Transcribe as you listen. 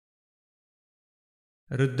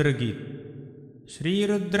रुद्रगीत।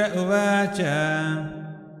 श्रीरुद्र उवाच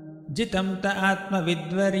जितं त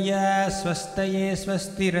आत्मविद्वर्या स्वस्तये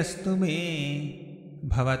स्वस्तिरस्तु मे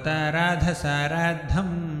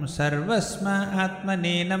भवताराधसाराद्धं सर्वस्मा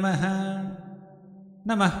आत्मने नमः।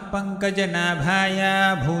 नमः पङ्कजनाभाय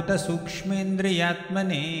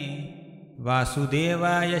भूतसूक्ष्मेन्द्रियात्मने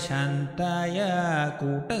वासुदेवाय शान्ताय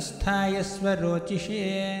कूटस्थाय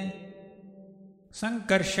स्वरोचिषे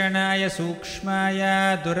संकर्षणाय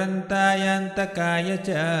सूक्ष्माय दुरन्तायान्तकाय च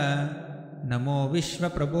नमो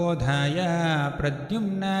विश्वप्रबोधाय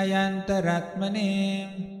प्रद्युम्नायान्तरात्मने।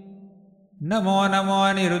 नमो नमो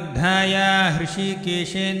अनिरुद्धाय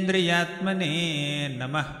हृषीकेशेन्द्रियात्मने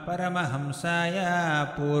नमः परमहंसाय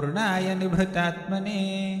पूर्णाय निभृतात्मने।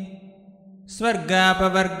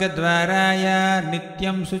 स्वर्गापवर्गद्वाराय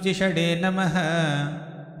नित्यं शुचिषडे नमः।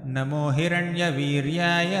 नमो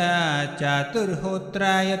हिरण्यवीर्याय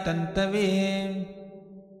चातुर्होत्राय तन्तवे।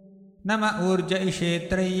 नम ऊर्ज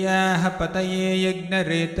इषेत्रय्याः पतये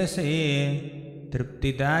यज्ञरेतसे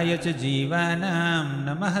तृप्तिदाय च जीवानां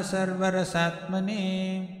नमः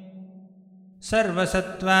सर्वरसात्मने।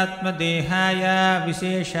 सर्वसत्त्वात्मदेहाय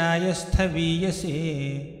विशेषाय स्थवीयसे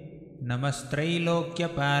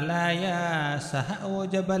नमस्त्रैलोक्यपालाय सह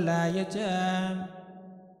ओजबलाय च।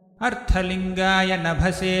 अर्थलिङ्गाय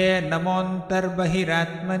नभसे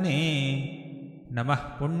नमोऽन्तर्बहिरात्मने नमः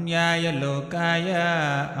पुण्याय लोकाय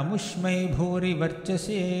अमुष्मै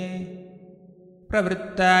भूरिवर्चसे।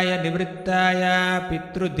 प्रवृत्ताय निवृत्ताय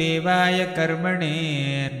पितृदेवाय कर्मणे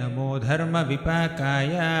नमो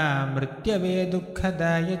धर्मविपाकाय मृत्यवे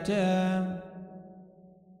दुःखदाय च।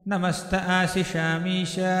 नमस्त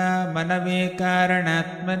आशिषामीश मनवे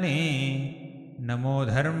कारणात्मने नमो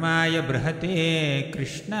धर्माय बृहते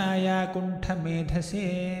कृष्णाय कुण्ठमेधसे।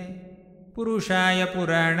 पुरुषाय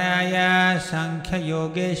पुराणाय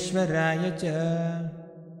सांख्ययोगेश्वराय च।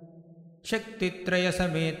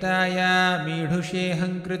 शक्तित्रयसमेताय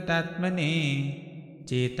मीढुषेऽहङ्कृतात्मने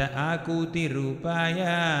चेत आकूतिरूपाय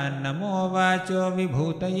नमो वाचो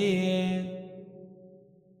विभूतये।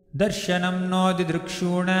 दर्शनं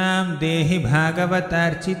नोदिदृक्षूणां देहि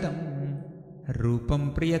भागवतार्चितं रूपं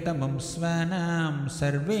प्रियतमं स्वानां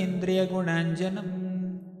सर्वेन्द्रियगुणाञ्जनम्।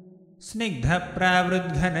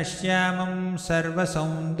 स्निग्धप्रावृद्घनश्यामं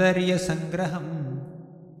सर्वसौन्दर्यसङ्ग्रहं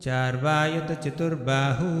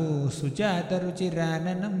चार्वायतचतुर्बाहू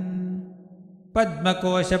सुजातरुचिराननम्।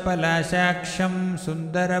 पद्मकोशपलाशाक्षं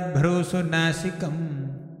सुन्दरभ्रूसुनासिकं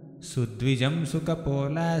सुद्विजं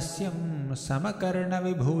सुकपोलास्यं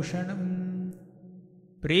समकर्णविभूषणम्।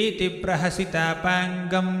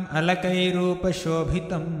 प्रीतिप्रहसितापाङ्गम्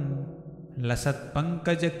अलकैरूपशोभितं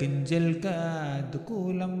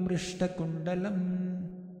लसत्पङ्कजकिञ्जल्कादुकूलं मृष्टकुण्डलम्।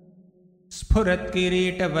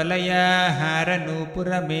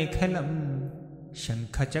 स्फुरत्किरीटवलयाहारनूपुरमेखलं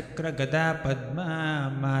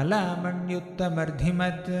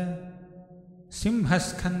शङ्खचक्रगदापद्मामालामण्युत्तमर्धिमत्।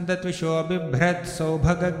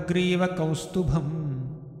 सिंहस्कन्दत्विषोबिभ्रत्सौभगग्रीवकौस्तुभं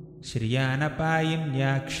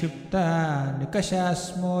श्रियानपायिन्याक्षिप्ता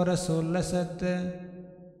निकषास्मोरसोल्लसत्।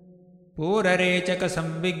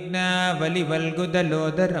 पूररेचकसंविघ्ना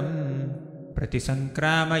वलिवल्गुदलोदरं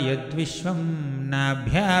प्रतिसङ्क्रामयद्विश्वं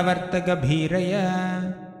नाभ्यावर्तगभीरया।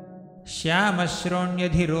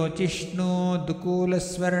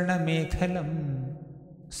 श्यामश्रोण्यधिरोचिष्णुदुकूलस्वर्णमेखलं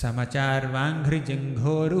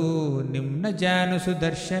समचार्वाङ्घ्रिजङ्घोरू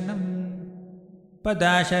निम्नजानुसुदर्शनम्।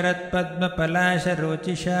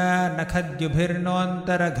 पदाशरत्पद्मपलाशरोचिषा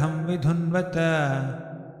नखद्युभिर्नोऽन्तरघं विधुन्वत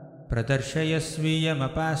प्रदर्शय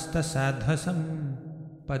स्वीयमपास्तसाध्वसं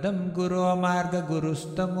पदं गुरो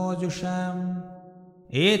मार्गगुरुस्तमोजुषाम्।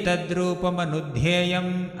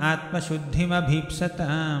 एतद्रूपमनुध्येयम्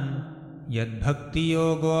आत्मशुद्धिमभीप्सतां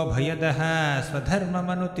यद्भक्तियोगो भयदः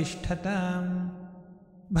स्वधर्ममनुतिष्ठताम्।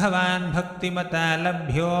 भवान् भक्तिमता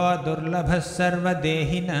लभ्यो दुर्लभः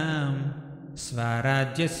सर्वदेहिनां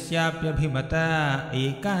स्वाराज्यस्याप्यभिमता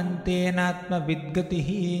एकान्तेनात्मविद्गतिः।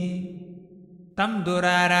 तं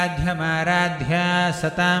दुराराध्यमाराध्य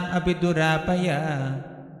सताम् अपि दुरापय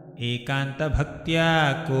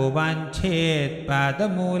एकान्तभक्त्या को वाञ्छेत्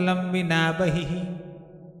पादमूलं विना बहिः।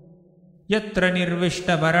 यत्र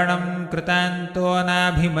निर्विष्टमरणं कृतान्तो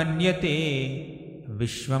नाभिमन्यते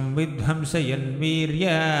विश्वं विध्वंसयन्वीर्य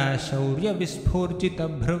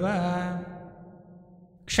शौर्यविस्फूर्जितभ्रुवा।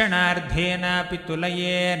 क्षणार्धेनापि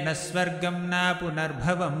तुलये न स्वर्गं न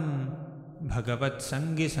पुनर्भवम्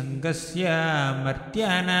भगवत्सङ्गिसङ्गस्य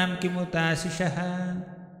मर्त्यानां किमुताशिषः।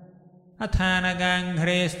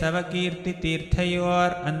 अथानगाङ्घ्रेस्तव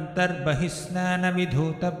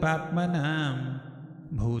कीर्तितीर्थयोरन्तर्बहिस्नानविधूतपाप्मनां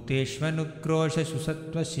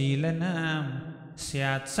भूतेष्वनुक्रोशसुसत्त्वशीलनां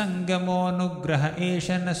स्यात्सङ्गमोऽनुग्रह एष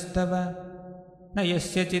नस्तव न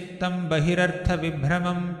यस्य चित्तं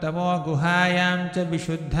बहिरर्थविभ्रमं तमो गुहायां च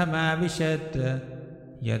विशुद्धमाविशत्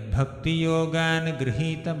यद्भक्तियोगान्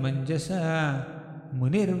गृहीतमञ्जसा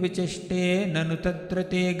मुनिर्विचष्टे ननु तत्र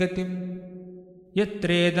ते गतिम्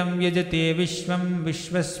यत्रेदं यजते विश्वं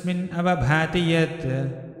विश्वस्मिन् अवभाति यत्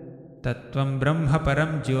तत्त्वं ब्रह्म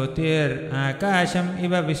परं ज्योतिराकाशम्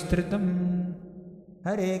इव विस्तृतम्।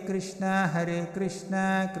 हरे कृष्णा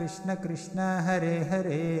कृष्ण कृष्ण हरे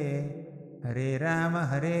हरे हरे राम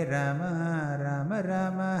राम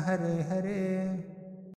राम हरे हरे।